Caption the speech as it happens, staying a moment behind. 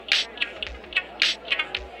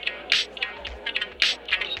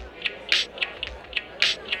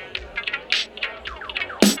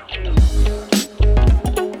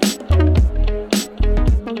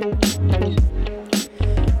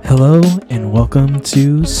Welcome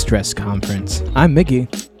to Stress Conference. I'm Mickey.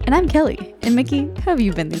 And I'm Kelly. And Mickey, how have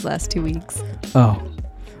you been these last 2 weeks? Oh,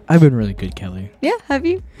 I've been really good, Kelly. Yeah, have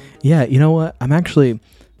you? Yeah, you know what? The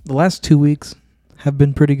last 2 weeks have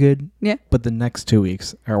been pretty good. Yeah. But the next 2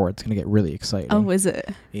 weeks are where it's going to get really exciting. Oh, is it?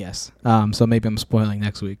 Yes. So maybe I'm spoiling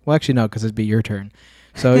next week. Well, actually, no, because it'd be your turn.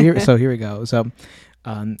 So here we go. So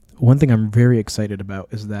one thing I'm very excited about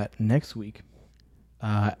is that next week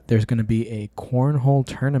there's going to be a cornhole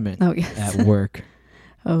tournament at work.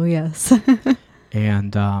 Oh, yes.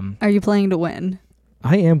 And are you playing to win?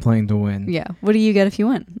 I am playing to win. Yeah. What do you get if you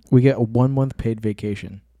win? We get a 1 month paid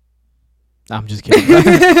vacation. I'm just kidding.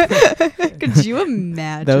 Could you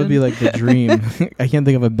imagine? That would be like the dream. I can't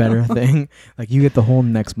think of a better thing. Like you get the whole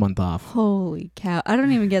next month off. Holy cow. I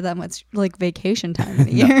don't even get that much like vacation time in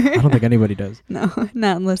a No, year. I don't think anybody does. No,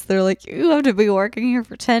 not unless they're like, you have to be working here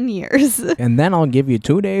for 10 years. And then I'll give you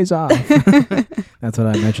 2 days off. That's what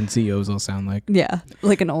I imagine CEOs will sound like. Yeah,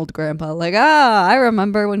 like an old grandpa. Like, I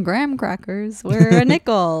remember when graham crackers were a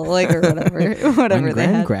nickel, like, or whatever When they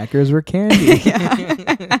graham had. crackers were candy.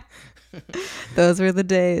 Yeah. Those were the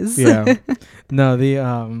days. Yeah. No, the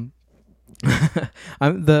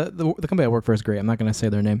the company I work for is great. I'm not gonna say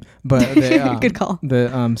their name, but Good call. The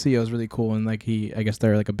CEO is really cool, and like I guess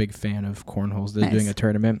they're like a big fan of cornholes. They're doing a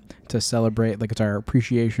tournament to celebrate. Like it's our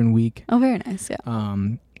appreciation week. Oh, very nice. Yeah.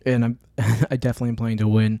 And I definitely am playing to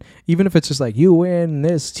win, even if it's just like you win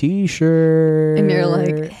this T-shirt. And you're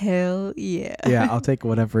like, hell yeah. Yeah, I'll take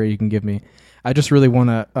whatever you can give me. I just really want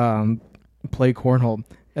to play cornhole.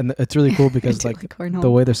 And it's really cool because like the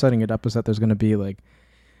way they're setting it up is that there's going to be like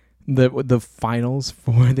the finals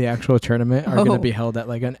for the actual tournament are going to be held at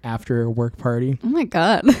like an after work party. Oh my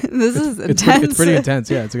God. This is intense. It's pretty intense.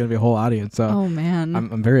 Yeah. It's going to be a whole audience. So oh man.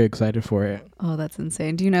 I'm very excited for it. Oh, that's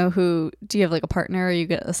insane. Do you have like a partner or you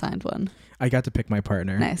get assigned one? I got to pick my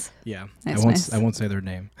partner. Nice. Yeah. Nice, I won't say their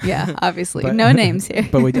name. Yeah, obviously. But, no names here.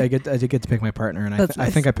 But I did get to pick my partner, and That's I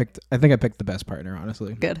think I picked the best partner,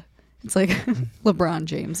 honestly. Good. It's like LeBron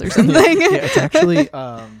James or something. Yeah, it's actually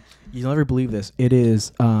you'll never believe this. It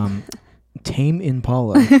is Tame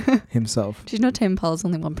Impala himself. Did you know Tame Impala is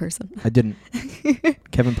only one person? I didn't.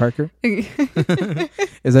 Kevin Parker? Is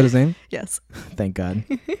that his name? Yes. Thank God.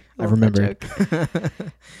 I remember.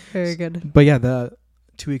 Very good. But yeah, the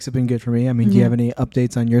 2 weeks have been good for me. I mean, do you have any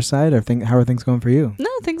updates on your side, or how are things going for you? No,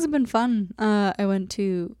 things have been fun. I went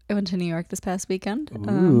to New York this past weekend.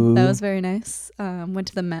 Ooh. That was very nice. Went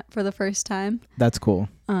to the Met for the first time. That's cool.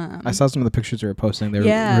 I saw some of the pictures you were posting. They were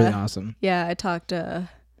really awesome. Yeah, I talked a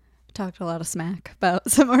lot of smack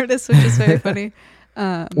about some artists, which is very funny.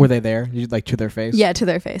 Were they there? Did you like to their face? Yeah, to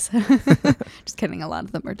their face. Just kidding. A lot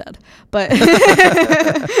of them are dead. But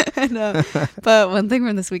but one thing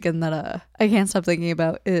from this weekend that I can't stop thinking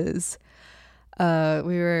about is we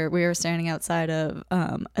were standing outside of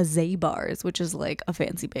a Zabar's, which is like a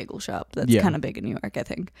fancy bagel shop that's kind of big in New York, I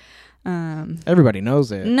think. Everybody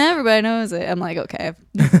knows it. Everybody knows it. I'm like, okay.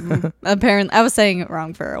 Apparently, I was saying it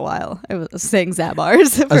wrong for a while. I was saying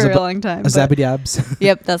Zabar's for a long time. Zabby-dabs.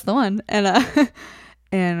 Yep, that's the one.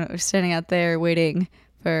 And we're standing out there waiting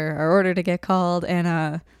for our order to get called,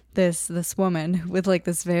 and this woman with like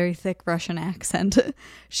this very thick Russian accent,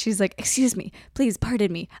 she's like, "Excuse me, please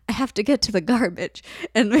pardon me, I have to get to the garbage."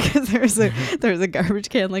 And because there was a garbage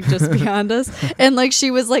can like just beyond us, and like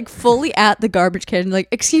she was like fully at the garbage can, like,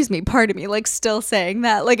 "Excuse me, pardon me," like still saying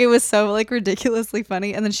that, like it was so like ridiculously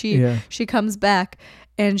funny. And then she comes back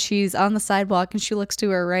and she's on the sidewalk and she looks to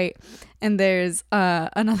her right, and there's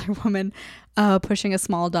another woman pushing a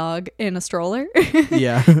small dog in a stroller.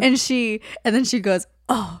 Yeah. and then she goes,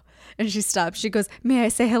 "Oh," and she stops. She goes, "May I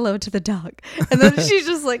say hello to the dog?" And then she's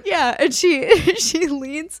just like, "Yeah." And she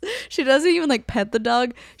leans. She doesn't even like pet the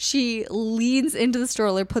dog. She leans into the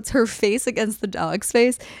stroller, puts her face against the dog's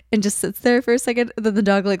face, and just sits there for a second. And then the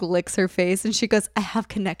dog like licks her face, and she goes, "I have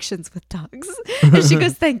connections with dogs." And she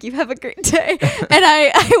goes, "Thank you. Have a great day." And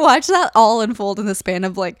I watched that all unfold in the span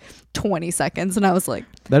of like 20 seconds, and I was like,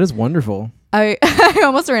 that is wonderful. I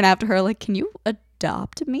almost ran after her like, "Can you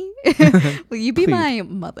adopt me? Will you be my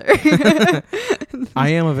mother?" I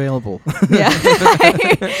am available. Yeah.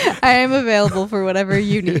 I am available for whatever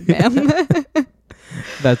you need, ma'am.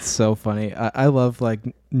 That's so funny. I love like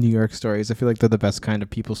New York stories. I feel like they're the best kind of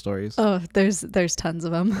people stories. Oh, there's tons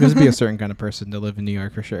of them. There's be a certain kind of person to live in New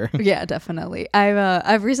York for sure. Yeah, definitely.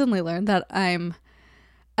 I've recently learned that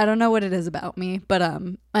I don't know what it is about me, but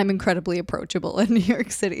I'm incredibly approachable in New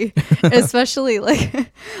York City, especially like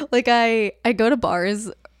I go to bars,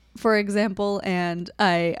 for example, and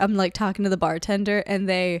I'm like talking to the bartender, and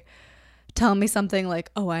they tell me something like,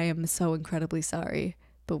 "Oh, I am so incredibly sorry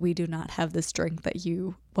but we do not have this drink that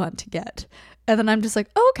you want to get. And then I'm just like,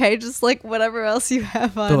 oh, okay, just like whatever else you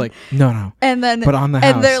have on. They're like, no. And then, but on the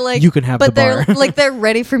house, and they're like, you can have the bar. They're like, they're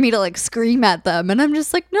ready for me to like scream at them. And I'm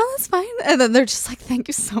just like, no, that's fine. And then they're just like, thank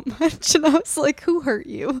you so much. And I was like, who hurt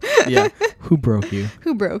you? Yeah. Who broke you?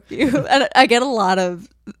 Who broke you? And I get a lot of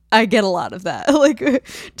that, like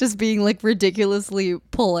just being like ridiculously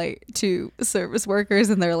polite to service workers,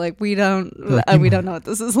 and they're like, we don't know what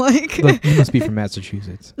this is like. Look, you must be from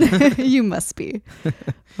Massachusetts. You must be.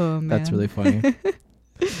 Oh man, that's really funny.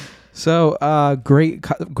 So, great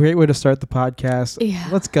way to start the podcast. Yeah.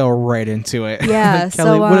 Let's go right into it. Yeah.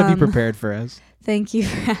 Kelly, what have you prepared for us? Thank you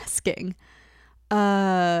for asking.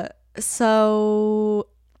 So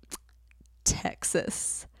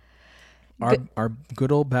Texas. Our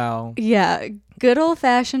good old pal. Yeah, good old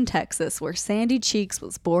fashioned Texas, where Sandy Cheeks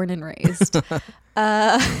was born and raised.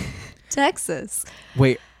 Texas.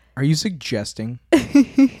 Wait, are you suggesting?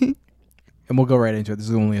 And we'll go right into it. This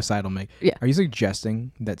is the only aside I'll make. Yeah. Are you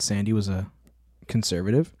suggesting that Sandy was a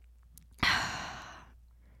conservative?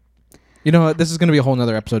 You know what? This is going to be a whole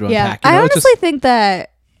nother episode to unpack. I honestly think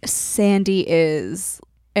that Sandy is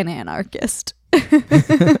an anarchist.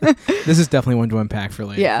 This is definitely one to unpack for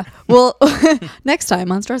later. Yeah. Well, next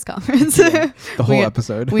time on Stress Conference, the whole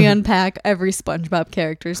episode, we unpack every SpongeBob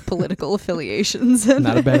character's political affiliations.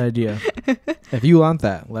 Not a bad idea. If you want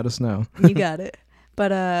that, let us know. You got it.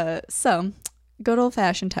 But so good old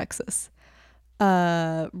fashioned Texas.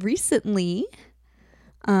 Recently,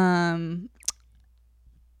 well,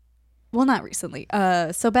 not recently.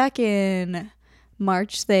 So back in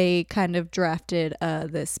March, they kind of drafted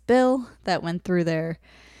this bill that went through their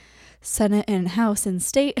Senate and House and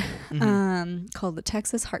state, called the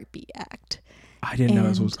Texas Heartbeat Act. I didn't know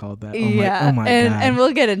this was called that. Oh my God. And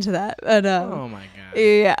we'll get into that. But, oh my God.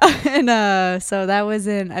 Yeah. And so that was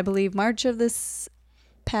in, I believe, March of this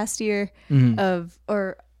past year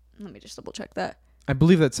or let me just double check that. I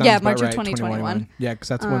believe that sounds about March right. of 2021. Yeah, because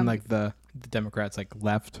that's when like the Democrats like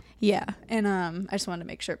left. Yeah, and I just wanted to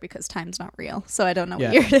make sure because time's not real, so I don't know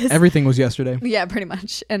what year it is. Everything was yesterday. Yeah, pretty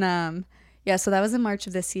much. And yeah, so that was in March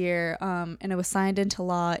of this year, and it was signed into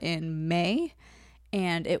law in May,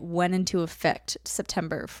 and it went into effect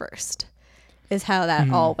September 1st. Is how that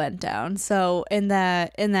all went down. So in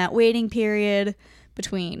that waiting period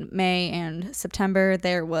between May and September,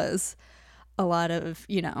 there was a lot of,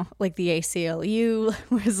 like the ACLU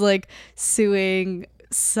was like suing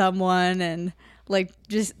someone and like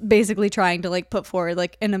just basically trying to like put forward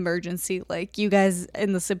like an emergency, like you guys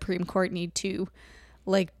in the Supreme Court need to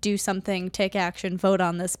like do something, take action, vote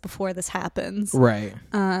on this before this happens. Right.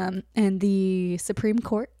 And the Supreme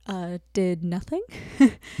Court did nothing.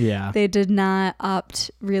 Yeah. They did not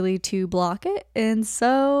opt really to block it. And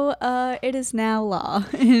so it is now law.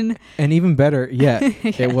 And even better yet,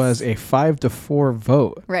 yes. It was a 5-4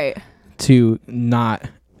 vote. Right. To not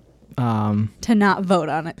vote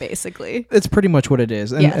on it, basically. It's pretty much what it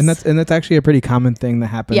is. And, yes. and that's actually a pretty common thing that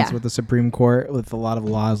happens with the Supreme Court with a lot of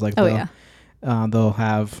laws like that. They'll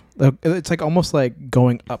have, it's like almost like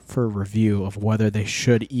going up for review of whether they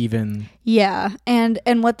should even. Yeah. And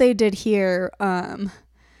what they did here,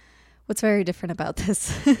 what's very different about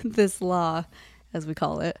this law, as we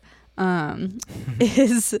call it,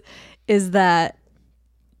 is that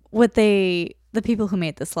what the people who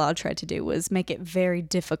made this law tried to do was make it very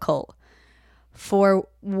difficult for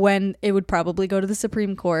when it would probably go to the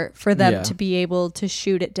Supreme Court for them to be able to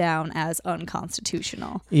shoot it down as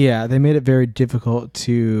unconstitutional. Yeah, they made it very difficult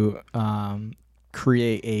to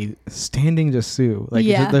create a standing to sue. Like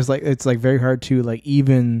there's like it's like very hard to like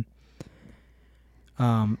even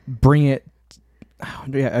bring it.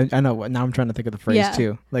 Yeah, I know. Now I'm trying to think of the phrase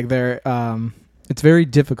too. Like it's very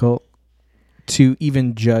difficult to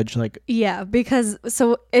even judge like. Yeah, because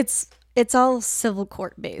so it's all civil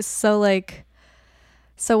court based.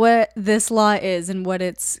 So what this law is and what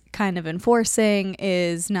it's kind of enforcing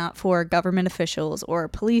is not for government officials or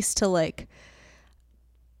police to like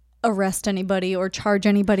arrest anybody or charge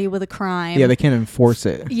anybody with a crime. Yeah, they can't enforce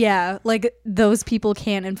it. Yeah, like those people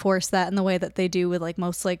can't enforce that in the way that they do with like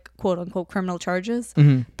most like quote unquote criminal charges.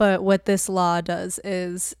 Mm-hmm. But what this law does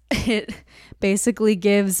is it basically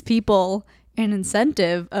gives people an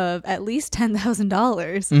incentive of at least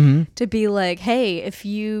 $10,000 to be like, hey, if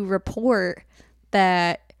you report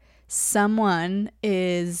that someone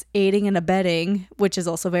is aiding and abetting, which is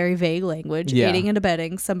also very vague language, aiding and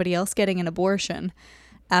abetting somebody else getting an abortion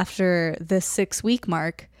after the 6-week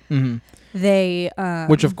mark, they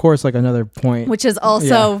which of course like another point, which is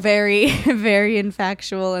also very very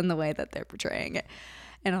infactual in the way that they're portraying it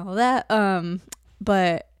and all that,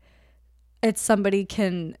 but somebody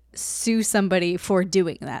can sue somebody for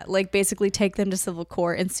doing that. Like basically take them to civil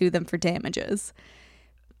court and sue them for damages.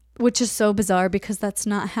 Which is so bizarre because that's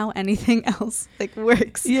not how anything else like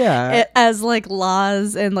works. Yeah. As like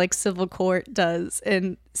laws and like civil court does,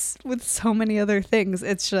 and with so many other things,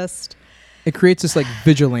 it's just it creates this like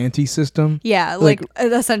vigilante system. Yeah, like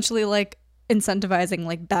essentially like incentivizing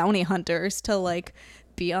like bounty hunters to like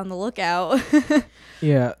be on the lookout.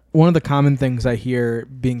 Yeah, one of the common things I hear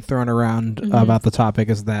being thrown around about the topic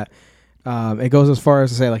is that it goes as far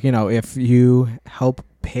as to say, like, you know, if you help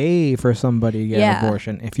pay for somebody to get an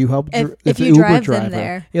abortion, if you help, if the you Uber drive driver, them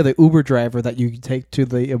there, the Uber driver that you take to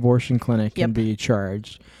the abortion clinic can be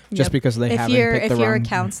charged just because they haven't picked the wrong. If you're a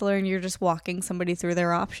counselor and you're just walking somebody through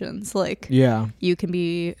their options, like, you can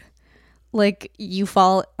be, like, you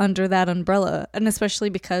fall under that umbrella, and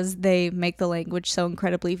especially because they make the language so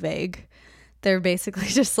incredibly vague. They're basically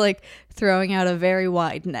just like throwing out a very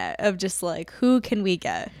wide net of just like, who can we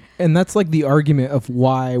get? And that's like the argument of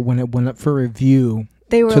why when it went up for review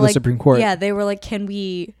they were to like, the Supreme Court. Yeah, they were like, can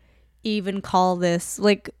we even call this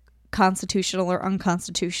like constitutional or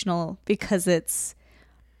unconstitutional? Because it's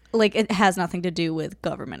like, it has nothing to do with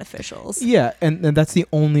government officials. Yeah, and that's the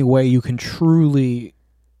only way you can truly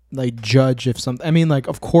like judge if something. I mean, like,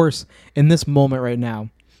 of course, in this moment right now,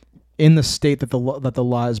 in the state that the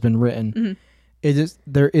law has been written, it is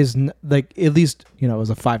like, at least, you know, it was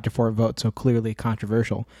a 5-4 vote, so clearly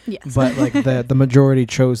controversial. Yes. But like the majority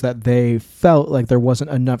chose that they felt like there wasn't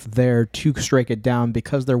enough there to strike it down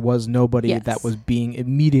because there was nobody that was being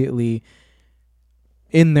immediately,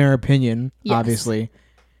 in their opinion, obviously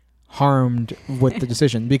harmed with the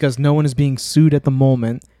decision, because no one is being sued at the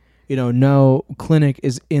moment. You know, no clinic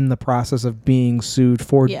is in the process of being sued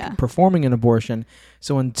for performing an abortion.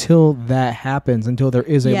 So until that happens, until there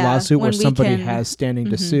is a lawsuit where somebody has standing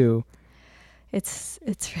to sue, it's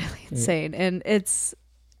really insane, and it's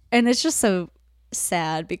just so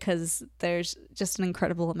sad because there's just an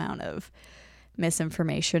incredible amount of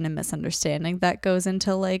misinformation and misunderstanding that goes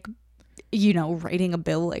into, like, you know, writing a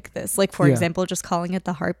bill like this. Like, for example, just calling it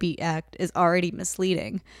the Heartbeat Act is already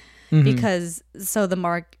misleading. Because so the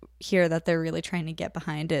mark here that they're really trying to get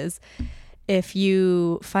behind is, if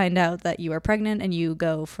you find out that you are pregnant and you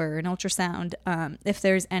go for an ultrasound, if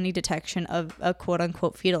there's any detection of a quote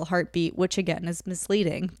unquote fetal heartbeat, which again is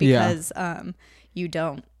misleading because you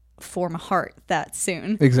don't form a heart that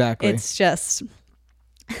soon. Exactly. It's just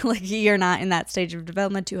like, you're not in that stage of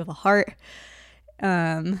development to have a heart.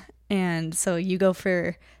 And so you go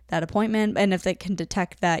for that appointment, and if they can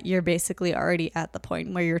detect that, you're basically already at the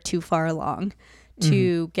point where you're too far along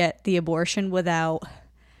to get the abortion without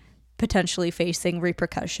potentially facing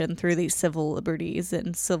repercussion through these civil liberties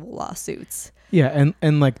and civil lawsuits. Yeah,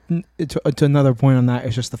 and like to another point on that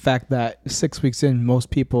is just the fact that 6 weeks in, most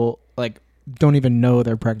people like don't even know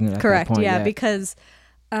they're pregnant at that point yet. Because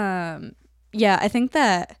I think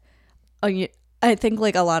that I think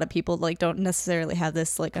like a lot of people like don't necessarily have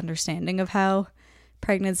this like understanding of how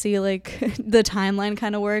pregnancy, like the timeline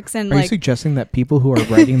kind of works. And are you suggesting that people who are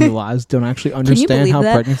writing the laws don't actually understand how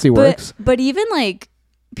pregnancy works? But even like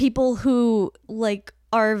people who like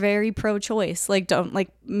are very pro-choice, like don't like,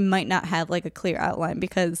 might not have like a clear outline,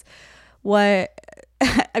 because what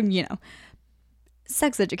you know,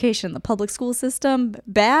 sex education in the public school system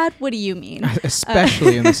bad? What do you mean?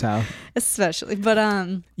 Especially in the South. Especially, but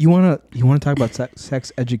you wanna talk about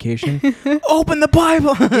sex education? Open the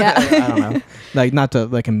Bible. Yeah. I don't know, like, not to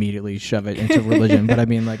like immediately shove it into religion, but I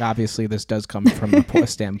mean, like, obviously this does come from a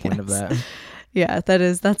standpoint of that. Yeah,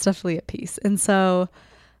 that's definitely a piece. And so,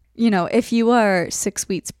 you know, if you are 6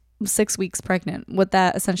 weeks pregnant, what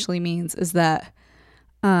that essentially means is that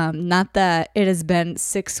not that it has been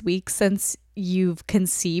 6 weeks since you've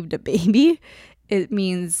conceived a baby. It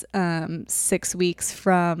means 6 weeks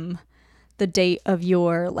from the date of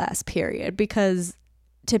your last period, because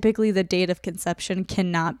typically the date of conception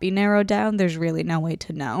cannot be narrowed down. There's really no way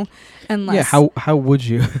to know unless how would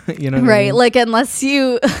you you know what right, I mean? like, unless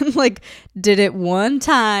you like did it one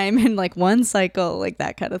time in like one cycle, like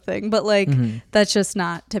that kind of thing, but like that's just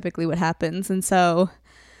not typically what happens. And so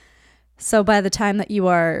by the time that you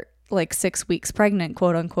are like 6 weeks pregnant,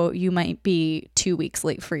 quote unquote, you might be 2 weeks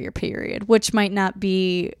late for your period, which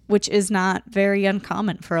is not very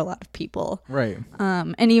uncommon for a lot of people. Right.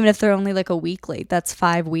 And even if they're only like a week late, that's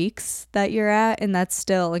 5 weeks that you're at. And that's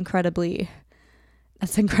still incredibly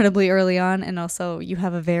early on. And also you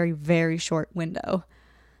have a very, very short window,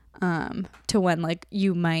 to when like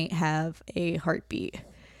you might have a heartbeat,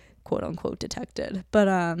 quote unquote, detected.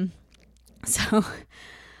 But,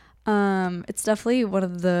 it's definitely one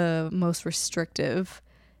of the most restrictive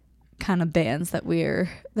kind of bans that we're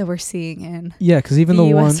seeing in because even the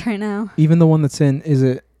US one right now. Even the one that's in, is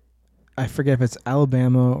it, I forget if it's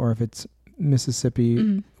Alabama or if it's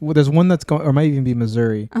Mississippi. Well, there's one that's going, or it might even be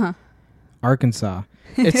Missouri, Arkansas.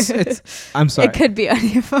 It's I'm sorry, it could be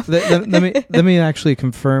any of them. let me actually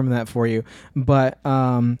confirm that for you. But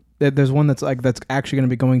there's one that's actually going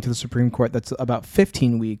to be going to the Supreme Court. That's about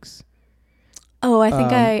 15 weeks. Oh, I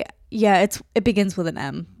think it begins with an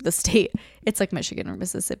M. The state. It's like Michigan or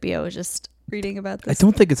Mississippi. I was just reading about this. I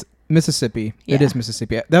don't think it's Mississippi. Yeah. It is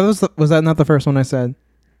Mississippi. Was that not the first one I said?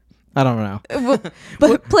 I don't know.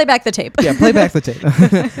 But play back the tape. Yeah, play back the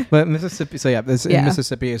tape. But Mississippi. So in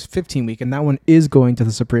Mississippi is 15 week, and that one is going to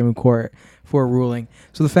the Supreme Court for a ruling.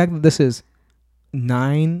 So the fact that this is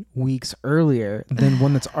 9 weeks earlier than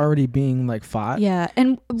one that's already being like fought. Yeah,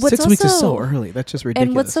 and 6 weeks is so early. That's just ridiculous.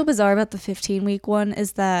 And what's so bizarre about the 15-week one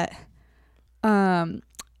is that,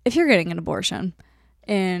 if you're getting an abortion,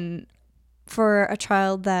 and for a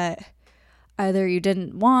child that either you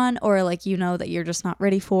didn't want or like that you're just not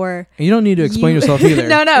ready for, and you don't need to explain yourself either.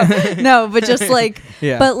 no, but just like,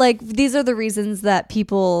 yeah. But like these are the reasons that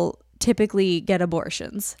people typically get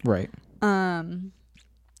abortions, right?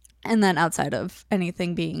 And then outside of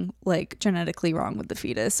anything being like genetically wrong with the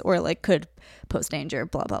fetus or like could pose danger,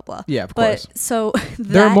 blah, blah, blah. Yeah, of course. So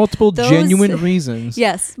there are multiple genuine reasons.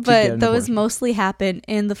 Yes, but those mostly happen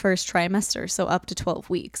in the first trimester, so up to 12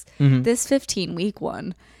 weeks. Mm-hmm. This 15-week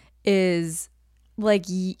one is like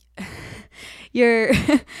you're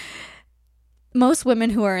most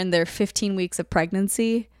women who are in their 15 weeks of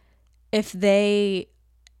pregnancy, if they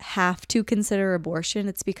have to consider abortion,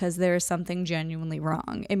 it's because there is something genuinely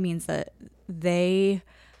wrong. It means that they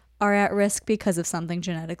are at risk because of something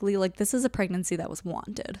genetically. Like this is a pregnancy that was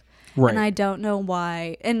wanted, right? And I don't know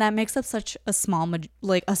why. And that makes up such a small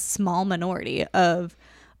minority of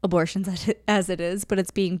abortions as it is, but it's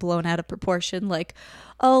being blown out of proportion. Like,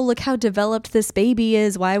 oh, look how developed this baby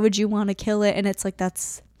is. Why would you want to kill it? And it's like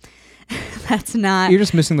that's not. You're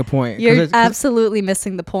just missing the point. You're absolutely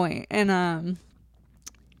missing the point. And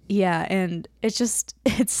yeah, and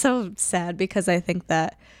it's so sad because I think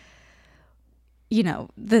that,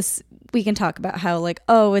 this, we can talk about how like,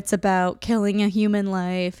 oh, it's about killing a human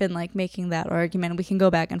life and like making that argument. We can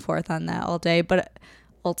go back and forth on that all day. But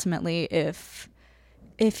ultimately, if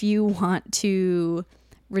you want to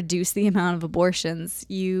reduce the amount of abortions,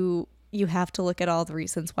 you have to look at all the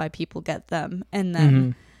reasons why people get them and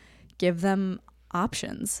then give them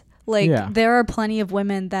options. Like there are plenty of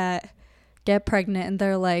women that get pregnant and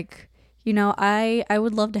they're like, I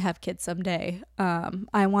would love to have kids someday.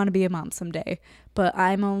 I want to be a mom someday, but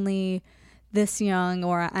I'm only this young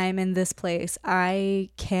or I'm in this place. I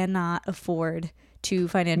cannot afford to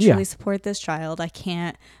financially support this child.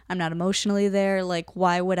 I'm not emotionally there. Like,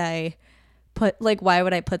 why would I put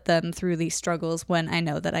them through these struggles when I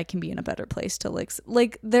know that I can be in a better place to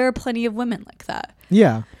like there are plenty of women like that.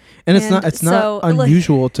 Yeah. And it's not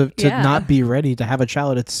unusual to not be ready to have a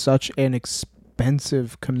child. It's such an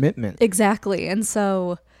expensive commitment. Exactly. And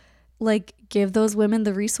so like give those women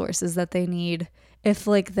the resources that they need. If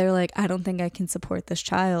like they're like, I don't think I can support this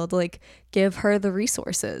child, like give her the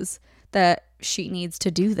resources that she needs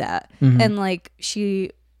to do that. And like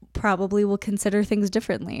she probably will consider things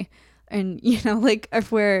differently. And like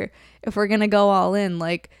if we're gonna go all in,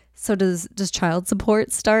 like, so does child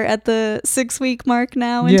support start at the 6-week mark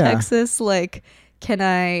now in Texas? Like, can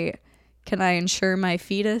I insure my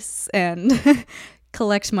fetus and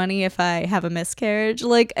collect money if I have a miscarriage?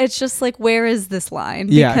 Like, it's just like, where is this line?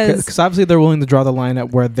 Yeah, because obviously they're willing to draw the line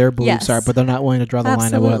at where their beliefs are, but they're not willing to draw the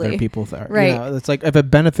line at what other people are. Right. It's like if it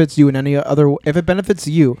benefits you in any other, if it benefits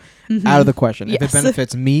you, out of the question. If it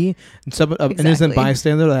benefits me, an innocent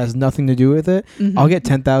bystander that has nothing to do with it, I'll get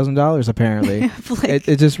 $10,000 apparently. Like,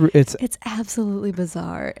 it's absolutely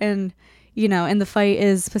bizarre. And and the fight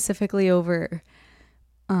is specifically over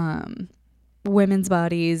women's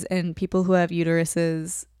bodies and people who have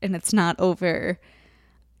uteruses, and it's not over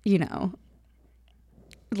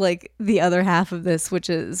like the other half of this, which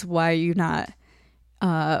is why are you not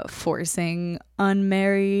forcing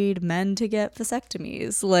unmarried men to get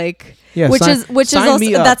vasectomies, like which is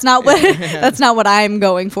also that's not what I'm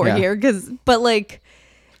going for here, but like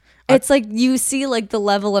it's like you see like the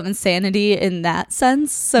level of insanity in that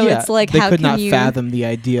sense. So it's like they could not fathom the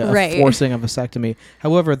idea of forcing a vasectomy.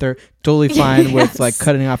 However, they're totally fine with like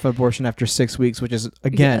cutting off an abortion after 6 weeks, which is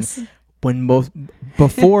again when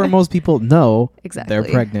before most people know they're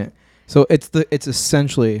pregnant. So it's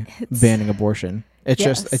essentially banning abortion.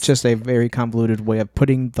 It's just a very convoluted way of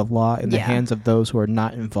putting the law in the hands of those who are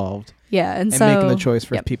not involved. Yeah, and so making the choice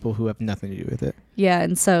for people who have nothing to do with it. Yeah,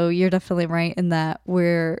 and so you're definitely right in that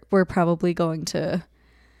we're probably going to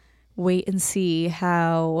wait and see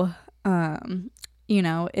how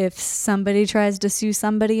if somebody tries to sue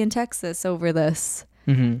somebody in Texas over this,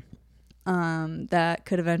 that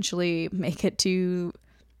could eventually make it to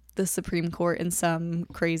the Supreme Court in some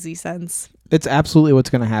crazy sense. It's absolutely what's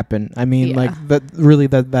going to happen. I mean,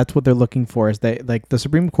 that's what they're looking for. Is they like the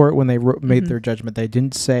Supreme Court when they made their judgment, they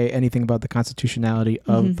didn't say anything about the constitutionality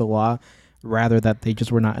of the law, rather that they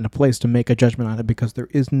just were not in a place to make a judgment on it because there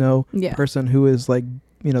is no person who is like,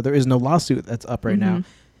 there is no lawsuit that's up right now.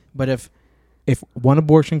 But if one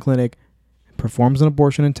abortion clinic performs an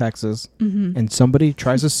abortion in Texas and somebody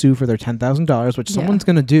tries to sue for their $10,000, which someone's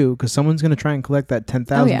going to do because someone's going to try and collect that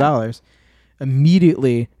 $10,000,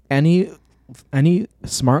 immediately any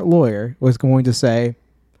smart lawyer was going to say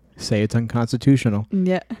it's unconstitutional.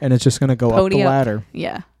 Yeah. And it's just going to go up the ladder.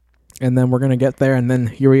 Yeah. And then we're going to get there. And then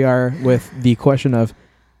here we are with the question of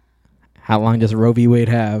how long does Roe v. Wade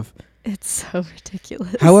have? It's so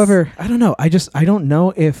ridiculous. However, I don't know. I don't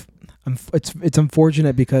know if it's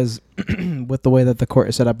unfortunate because with the way that the court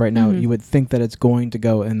is set up right now, you would think that it's going to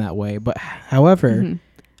go in that way. But however,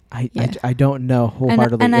 I don't know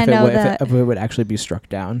wholeheartedly if it would actually be struck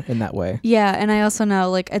down in that way. Yeah, and I also know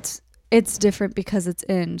like it's different because it's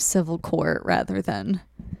in civil court rather than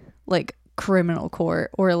like criminal court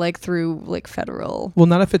or like through like federal. Well,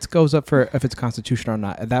 not if it goes up for if it's constitutional or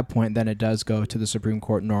not. At that point, then it does go to the Supreme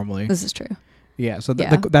Court normally. This is true. Yeah, so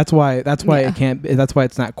that's why it can't. That's why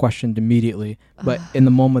it's not questioned immediately. But in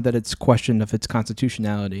the moment that it's questioned of its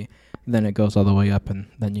constitutionality, then it goes all the way up, and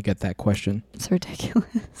then you get that question. It's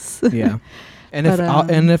ridiculous. Yeah, and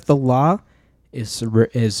if the law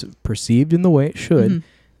is perceived in the way it should,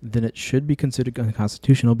 then it should be considered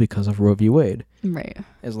unconstitutional because of Roe v. Wade. Right.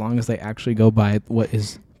 As long as they actually go by what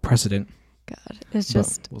is precedent. God, it's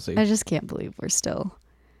just we'll see. I just can't believe we're still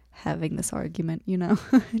having this argument,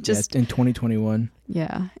 just in 2021.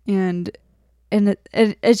 Yeah. And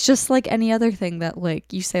it's just like any other thing that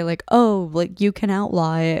like you say like, oh, like you can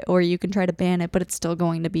outlaw it or you can try to ban it, but it's still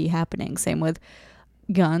going to be happening. Same with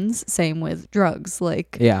guns, same with drugs.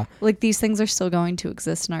 Like these things are still going to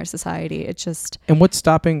exist in our society. It's just And what's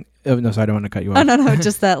stopping no, sorry, I don't want to cut you off. Oh no,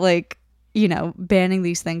 just that like banning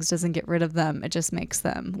these things doesn't get rid of them. It just makes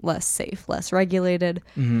them less safe, less regulated.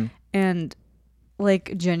 And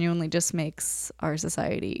like genuinely just makes our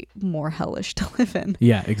society more hellish to live in.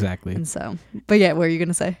 Yeah, exactly. And so, but yeah, what are you going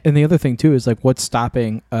to say? And the other thing too is like what's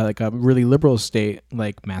stopping like a really liberal state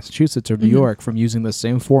like Massachusetts or New York from using the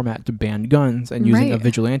same format to ban guns and using a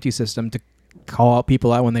vigilante system to call out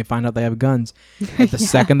people out when they find out they have guns. The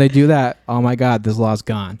second they do that, oh my God, this law's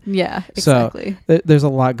gone. Yeah, exactly. So there's a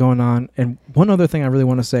lot going on. And one other thing I really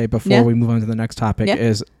want to say before we move on to the next topic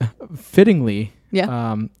is fittingly,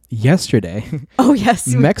 yesterday,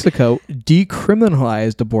 Mexico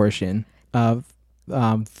decriminalized abortion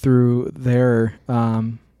through their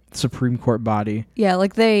Supreme Court body. Yeah,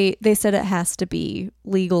 like they said it has to be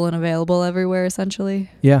legal and available everywhere, essentially.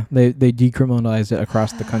 Yeah, they decriminalized it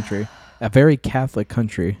across the country. A very Catholic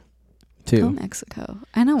country, too. Oh, Mexico.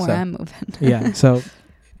 I know where I'm moving. Yeah, so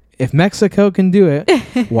if Mexico can do it,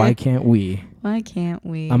 why can't we? Why can't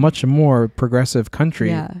we? A much more progressive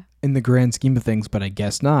country in the grand scheme of things, but I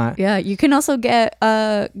guess not. Yeah, you can also get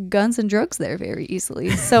guns and drugs there very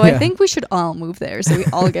easily. So I think we should all move there so we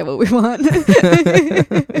all get what we want.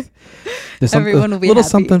 Everyone will be little happy.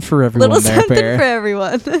 Something for everyone. Little there, something Bear. for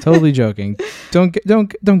everyone. Totally joking. Don't get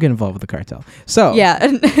involved with the cartel. So yeah,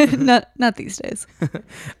 not these days.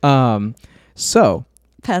 So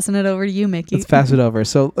passing it over to you, Mickey. Let's pass it over.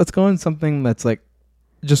 So let's go on something that's like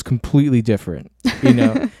just completely different.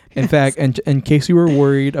 In fact, in case you were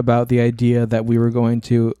worried about the idea that we were going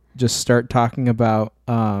to just start talking about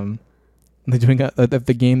if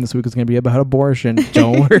the game this week is going to be about abortion,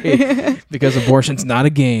 don't worry, because abortion's not a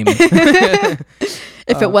game.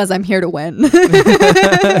 If it was, I'm here to win.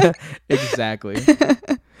 Exactly.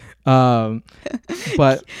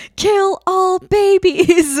 But kill all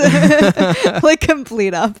babies. Like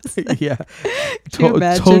complete opposite. Yeah. Can you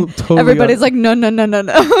imagine? Totally everybody's like, no.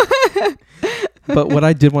 But what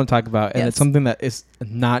I did want to talk about, and it's something that is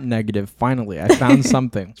not negative. Finally, I found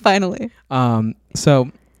something. Finally.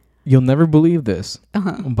 So you'll never believe this,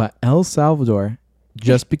 but El Salvador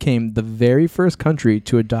just became the very first country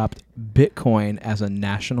to adopt Bitcoin as a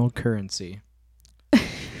national currency.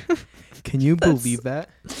 Can you believe that?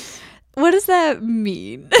 What does that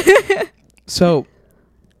mean? So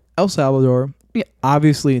El Salvador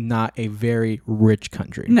obviously not a very rich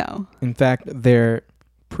country. No. In fact, their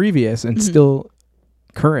previous and still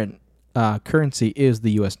current currency is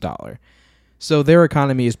the U.S. dollar. So their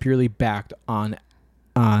economy is purely backed on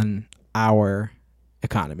our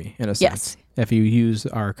economy, in a sense. Yes. If you use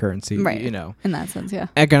our currency, right. you know. In that sense, yeah.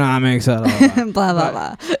 Economics, blah, blah,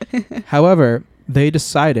 blah. However, they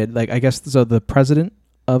decided, like, I guess, so the president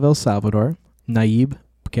of El Salvador, Nayib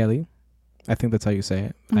Bukele, I think that's how you say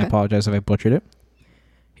it. Okay. I apologize if I butchered it.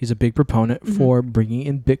 He's a big proponent for bringing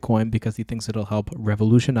in Bitcoin because he thinks it'll help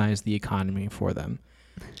revolutionize the economy for them.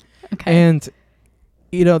 Okay. And,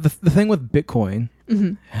 you know, the thing with Bitcoin,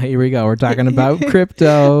 here we go. We're talking about cryptos.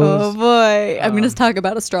 Oh, boy. I'm going to talk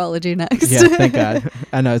about astrology next. Yeah, thank God.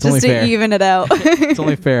 I know, it's only fair. Just to even it out. It's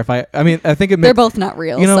only fair if I think it they're both not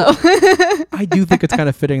real, you know, so. I do think it's kind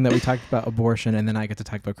of fitting that we talked about abortion and then I get to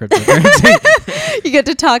talk about cryptocurrency. You get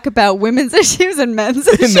to talk about women's issues and men's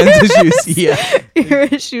issues. Men's issues, yeah. Your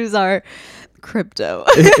issues are crypto.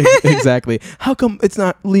 Exactly. How come it's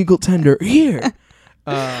not legal tender here?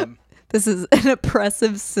 This is an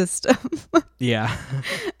oppressive system. Yeah.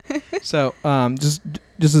 So, just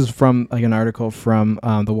is from like an article from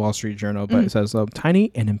the Wall Street Journal, but it says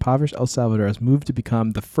tiny and impoverished El Salvador has moved to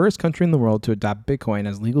become the first country in the world to adopt Bitcoin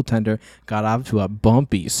as legal tender. Got off to a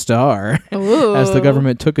bumpy start as the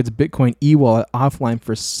government took its Bitcoin e-wallet offline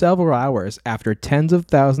for several hours after tens of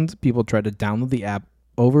thousands of people tried to download the app,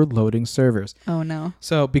 overloading servers. Oh no!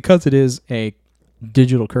 So, because it is a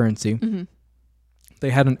digital currency. They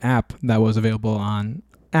had an app that was available on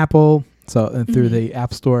Apple, so through the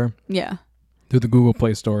App Store. Yeah. Through the Google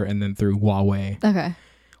Play Store, and then through Huawei. Okay.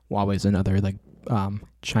 Huawei's another like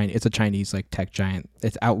China. It's a Chinese like tech giant.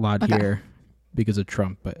 It's outlawed here because of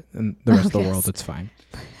Trump, but in the rest of the world, it's fine.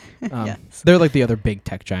 Yes. They're like the other big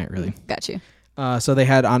tech giant, really. Got you. So they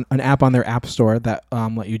had an app on their App Store that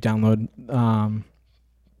let you download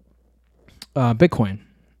Bitcoin.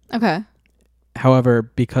 Okay. However,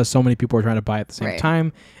 because so many people were trying to buy it at the same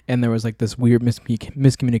time, and there was like this weird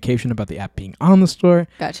miscommunication about the app being on the store,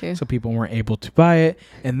 so people weren't able to buy it,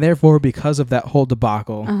 and therefore, because of that whole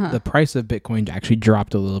debacle, the price of Bitcoin actually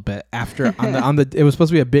dropped a little bit. After on the it was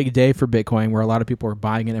supposed to be a big day for Bitcoin, where a lot of people were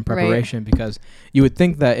buying it in preparation, because you would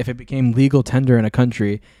think that if it became legal tender in a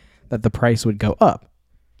country, that the price would go up.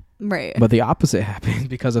 Right. But the opposite happened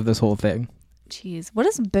because of this whole thing. Jeez, what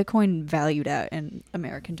is Bitcoin valued at in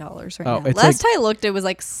American dollars right now? Last I looked, it was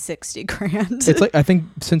like 60 grand. It's like, I think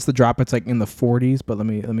since the drop, it's like in the 40s. But let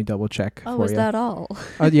me double check. Oh, is that all?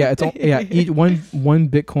 Yeah, it's one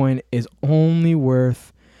Bitcoin is only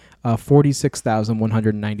worth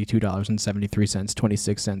 $46,192.73,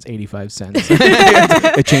 26 cents, 85 cents.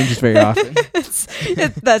 It changes very often.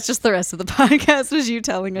 That's just the rest of the podcast was you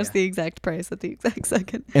telling us the exact price at the exact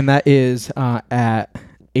second. And that is at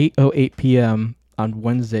 8:08 p.m. on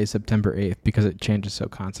Wednesday, September 8th, because it changes so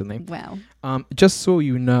constantly. Wow. Just so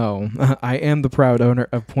you know, I am the proud owner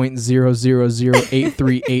of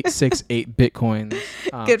 0.000838868 Bitcoins.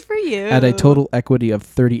 Good for you. At a total equity of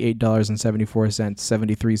 $38.74,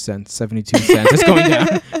 73 cents, 72 cents. It's going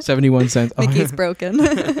down. 71 cents. Mickey's broken.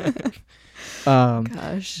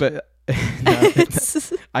 Gosh. But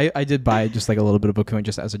I did buy just like a little bit of Bitcoin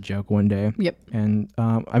just as a joke one day. Yep. And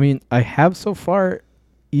I mean, I have so far,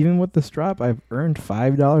 even with this drop, I've earned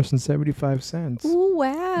 $5.75. Ooh,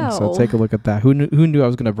 wow. And so take a look at that. Who knew I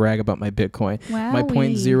was going to brag about my Bitcoin? Wow. My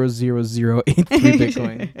 0.00083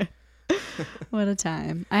 Bitcoin. What a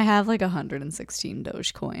time. I have like 116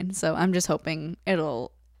 Dogecoin, so I'm just hoping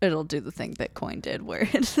it'll do the thing Bitcoin did where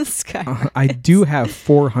it skyrockets. I do have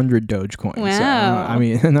 400 Dogecoin. Wow. So, I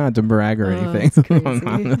mean, not to brag or anything.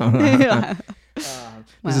 Yeah.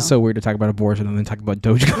 This is so weird to talk about abortion and then talk about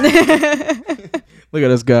Dogecoin. Look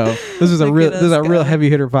at us go. This is a real heavy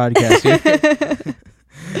hitter podcast here.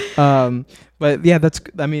 But yeah,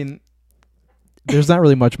 there's not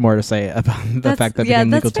really much more to say about the fact that it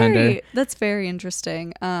became legal tender. That's very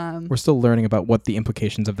interesting. We're still learning about what the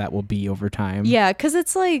implications of that will be over time. Yeah, because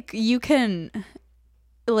it's like you can,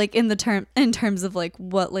 like in terms of like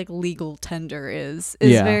what like legal tender is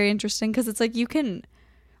very interesting, because it's like you can,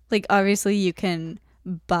 like obviously you can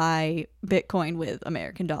buy Bitcoin with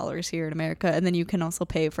American dollars here in America, and then you can also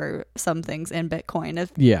pay for some things in Bitcoin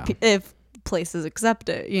if places accept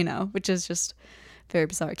it, which is just very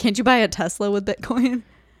bizarre. Can't you buy a Tesla with Bitcoin?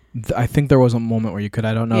 I think there was a moment where you could.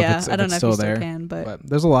 I don't know if it's still there. But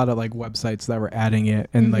there's a lot of like websites that were adding it,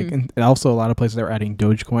 and like and also a lot of places that were adding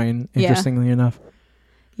Dogecoin. Interestingly enough.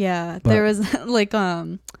 Yeah, there was like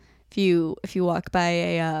if you walk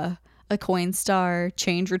by a a Coinstar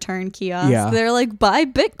change return kiosk. They're like, buy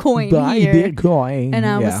Bitcoin here. Bitcoin. And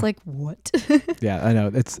I was like, what? Yeah, I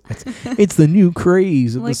know. It's the new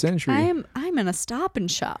craze of like, the century. I'm in a Stop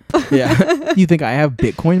and Shop. Yeah. You think I have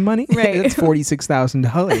Bitcoin money? Right. It's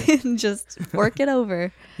 $46,000. Just work it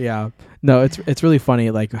over. Yeah. No, it's really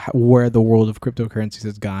funny like where the world of cryptocurrencies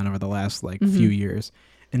has gone over the last like few years.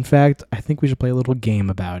 In fact, I think we should play a little game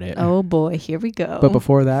about it. Oh boy, here we go. But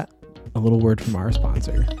before that, a little word from our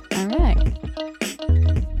sponsor. All right.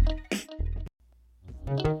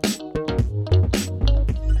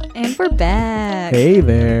 And we're back. Hey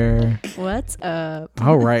there. What's up?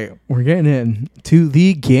 All right, we're getting into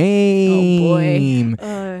the game. Oh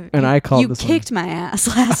boy. And I called you this kicked my ass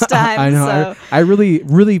last time. I know. So. I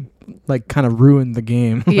really like kind of ruined the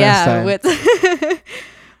game. Yeah,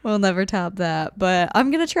 we'll never top that, but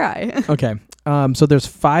I'm gonna try. Okay. So there's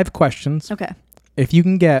 5 questions. Okay. If you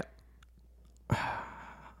can get,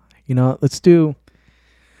 let's do.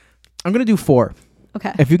 I'm gonna do 4.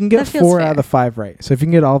 Okay. If you can get 4 fair. out of the 5 right, so if you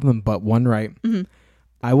can get all of them but 1 right,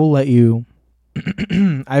 I will let you.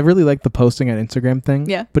 I really like the posting on Instagram thing.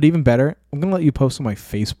 Yeah. But even better, I'm gonna let you post on my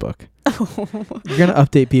Facebook. You're gonna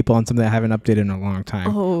update people on something I haven't updated in a long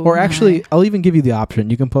time. Oh, or actually, I'll even give you the option.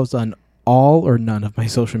 You can post on all or none of my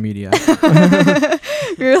social media.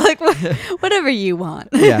 You're like, whatever you want.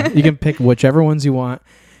 Yeah, you can pick whichever ones you want.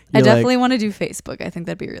 I definitely want to do Facebook. I think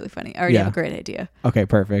that'd be really funny. I already have a great idea. Okay,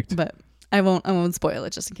 perfect. But I won't spoil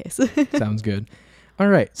it just in case. Sounds good. All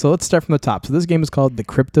right, so let's start from the top. So this game is called The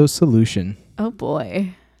Crypto Solution. Oh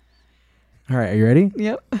boy. All right, are you ready?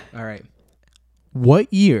 Yep. All right.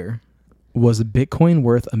 What year was a Bitcoin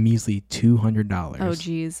worth a measly $200? Oh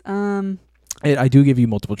geez. I do give you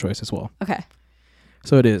multiple choice as well. Okay.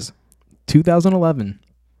 So it is 2011,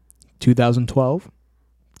 2012,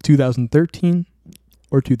 2013,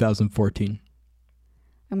 or 2014.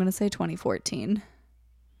 I'm gonna say 2014.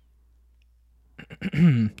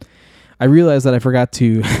 I realized that I forgot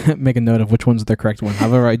to make a note of which one's the correct one.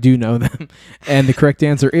 However, I do know them. And the correct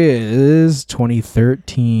answer is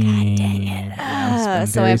 2013. God dang it. Yeah,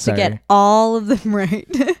 so I have to get all of them right.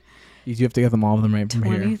 You do have to get them all of them right from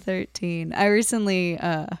 2013. here. I recently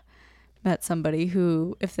met somebody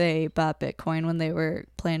who, if they bought Bitcoin when they were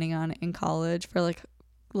planning on it in college for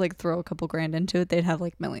like throw a couple grand into it, they'd have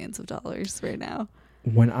like millions of dollars right now.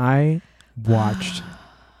 When I watched...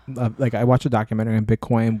 I watched a documentary on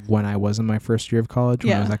Bitcoin when I was in my first year of college,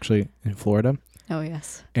 when I was actually in Florida. Oh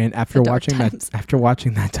yes. And after watching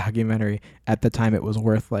that documentary, at the time it was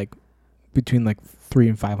worth like between like $300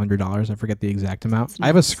 and $500. I forget the exact amount. I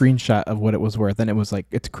have a screenshot of what it was worth, and it was like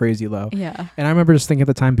it's crazy low. Yeah. And I remember just thinking at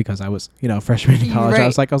the time, because I was freshman in college, right. I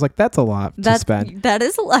was like that's a lot to spend. That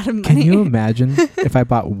is a lot of money. Can you imagine if I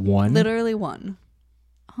bought one? Literally one.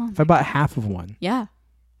 Oh, if I bought half of one. Yeah.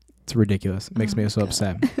 It's ridiculous. It makes me so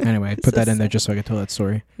upset. Anyway, put that in there just so I can tell that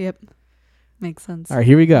story. Yep. Makes sense. All right,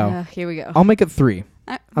 here we go. Here we go. I'll make it 3.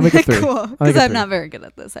 I'll make it 3. Cool. Because I'm not very good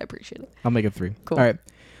at this. I appreciate it. I'll make it 3. Cool. All right.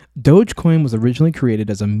 Dogecoin was originally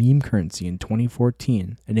created as a meme currency in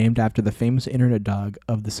 2014 and named after the famous internet dog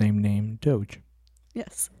of the same name, Doge.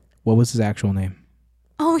 Yes. What was his actual name?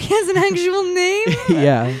 Oh, he has an actual name?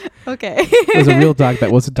 Yeah. Okay. It was a real dog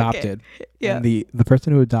that was adopted. Okay. Yeah. And the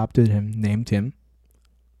person who adopted him named him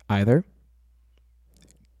either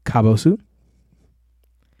Kabosu,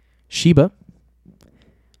 Shiba,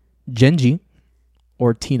 Genji,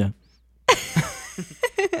 or Tina.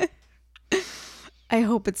 I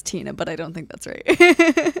hope it's Tina, but I don't think that's right.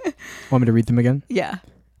 Want me to read them again? Yeah.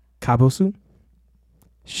 Kabosu,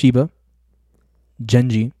 Shiba,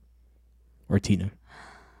 Genji, or Tina.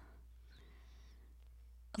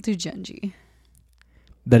 I'll do Genji.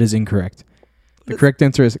 That is incorrect. The correct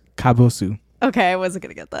answer is Kabosu. Okay, I wasn't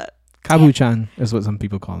going to get that. Kabu-chan is what some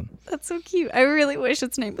people call him. That's so cute. I really wish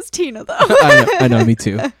its name was Tina, though. I know, me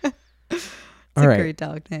too. It's a great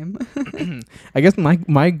dog name. I guess my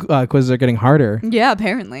quizzes are getting harder. Yeah,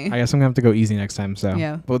 apparently. I guess I'm going to have to go easy next time. So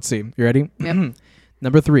yeah. But let's see. You ready? Yep.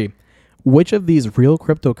 Number 3. Which of these real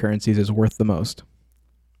cryptocurrencies is worth the most?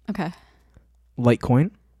 Okay.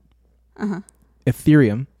 Litecoin. Uh-huh.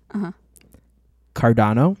 Ethereum. Uh-huh.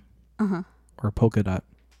 Cardano. Uh-huh. Or Polkadot.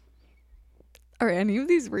 Are any of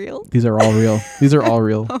these real? These are all real. These are all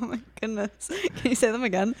real. Oh my goodness. Can you say them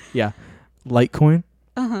again? Yeah. Litecoin.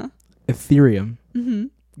 Uh-huh. Ethereum. Mm-hmm.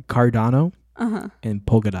 Cardano. Uh-huh. And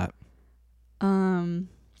Polkadot. I'll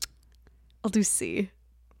do C.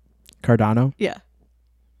 Cardano? Yeah.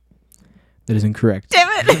 That is incorrect. Damn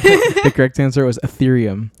it. The correct answer was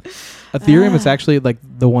Ethereum. Ethereum is actually like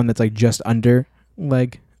the one that's like just under well,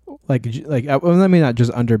 I mean not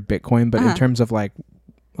just under Bitcoin, but in terms of like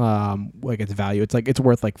like its value. It's like it's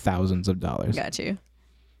worth like thousands of dollars. Got you.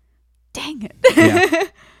 Dang it. Yeah.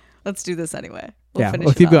 Let's do this anyway.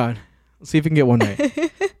 We'll keep going. Let's see if we can get one right.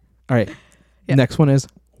 All right. Yep. Next one is,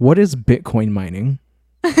 what is Bitcoin mining?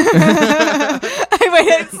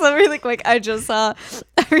 Wait, so really quick, I just saw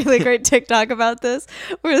a really great TikTok about this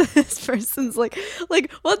where this person's like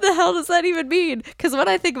what the hell does that even mean? Because when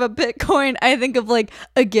I think of a Bitcoin, I think of like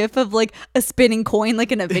a gif of like a spinning coin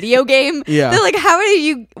like in a video game. Yeah. They're like,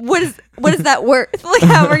 what is that worth? Like,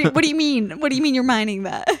 what do you mean you're mining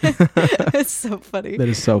that? It's so funny. That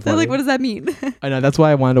is so funny. They're like, what does that mean? I know, that's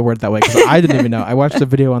why I wanted to word it that way, because I didn't even know. I watched a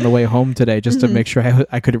video on the way home today just to make sure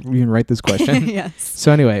I could even write this question. Yes.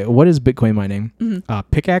 So anyway, what is Bitcoin mining?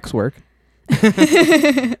 Pickaxe work.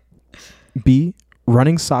 B,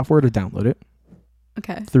 running software to download it.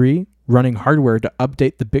 Okay. 3, running hardware to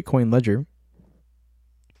update the Bitcoin ledger.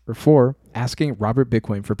 Or 4, asking Robert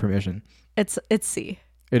Bitcoin for permission. It's C.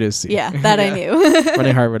 It is C. Yeah, that I knew.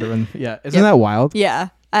 Running hardware to run. Yeah. Isn't that wild? Yeah.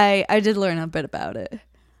 I did learn a bit about it.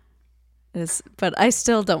 But I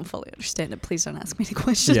still don't fully understand it. Please don't ask me any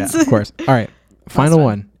questions. Yeah, of course. All right. Final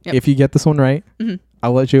one. Yep. If you get this one right,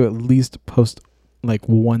 I'll let you at least post like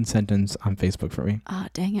one sentence on Facebook for me. Oh,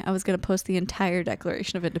 dang it. I was going to post the entire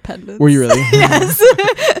Declaration of Independence. Were you really? Yes.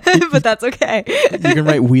 But that's okay. You can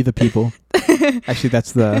write "We the People." Actually,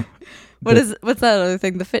 that's the... What's that other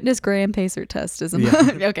thing? The Fitness Gram Pacer test is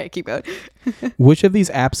Okay, keep going. Which of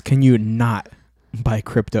these apps can you not buy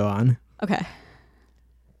crypto on? Okay.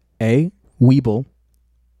 A, Webull.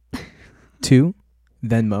 2,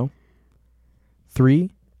 Venmo.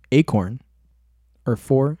 3, Acorn. Or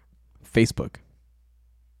 4, Facebook.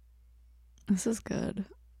 This is good.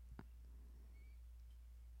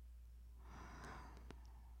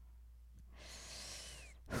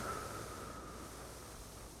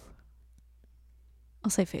 I'll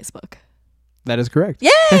say Facebook. That is correct.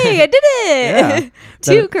 Yay! I did it! Yeah.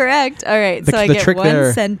 2 correct. All right, so I get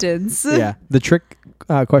one sentence. Yeah. The trick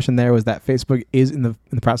question there was that Facebook is in the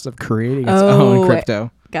process of creating its own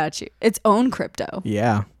crypto. Got you. Its own crypto.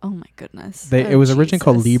 Yeah. Oh my goodness. It was originally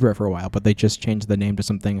called Libra for a while, but they just changed the name to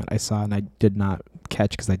something that I saw and I did not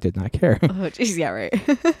catch because I did not care. Oh, jeez, yeah, right.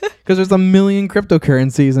 Because there's a million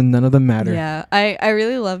cryptocurrencies and none of them matter. Yeah, I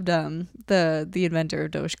really loved the inventor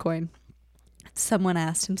of Dogecoin. Someone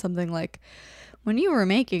asked him something like, when you were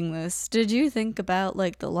making this, did you think about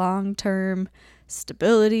like the long-term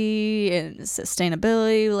stability and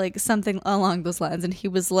sustainability, like something along those lines? And he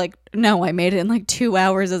was like, no, I made it in like 2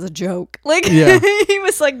 hours as a joke. Like, yeah. He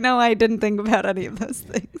was like, no, I didn't think about any of those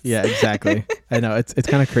things. Yeah, exactly. I know it's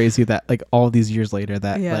kind of crazy that like all these years later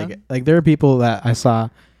that like there are people that I saw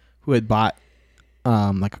who had bought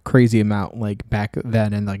like a crazy amount like back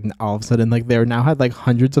then, and like all of a sudden like they now had like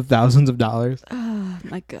hundreds of thousands of dollars. Oh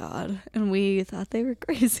my god. And we thought they were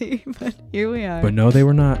crazy, but here we are. But no, they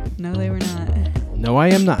were not. No, they were not. No, I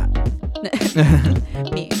am not.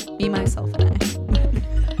 me myself and I.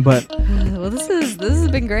 But well, this has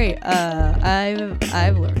been great.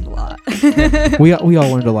 I've learned a lot. we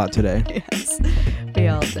all learned a lot today. Yes, we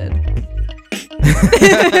all did.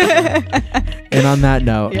 And on that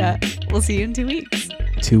note, yeah, we'll see you in 2 weeks.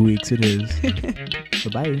 2 weeks it is.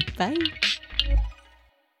 Bye-bye. Bye.